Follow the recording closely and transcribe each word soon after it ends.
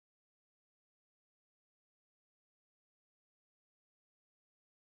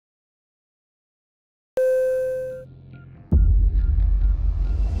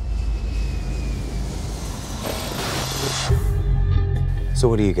So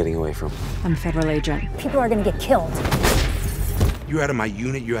what are you getting away from? I'm a federal agent. People are gonna get killed. You're out of my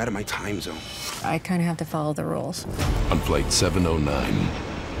unit, you're out of my time zone. I kind of have to follow the rules. On Flight 709.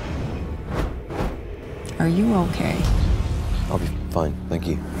 Are you okay? I'll be fine, thank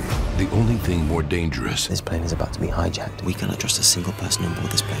you. The only thing more dangerous This plane is about to be hijacked. We cannot trust a single person on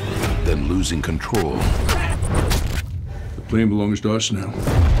board this plane. than losing control The plane belongs to us now.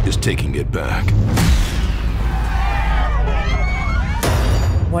 is taking it back.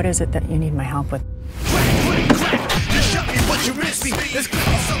 What is it that you need my help with? But you miss me. There's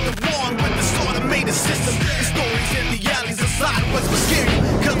clearly something wrong with the automated system. The stories in the alleys inside what's was scary.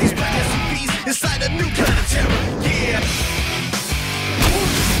 Cause these black SUVs inside a new kind of terror. Yeah.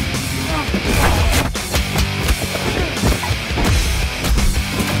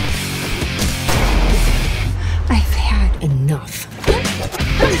 I've had enough.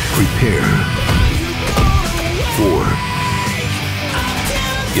 Prepare for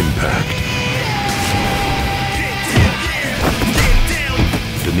impact.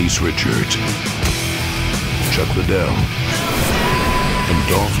 Denise Richards, Chuck Liddell, and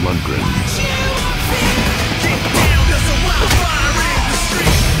Dolph Lundgren.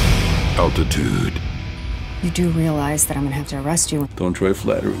 Altitude. You do realize that I'm gonna have to arrest you. Don't try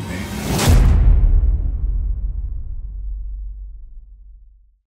flattering me.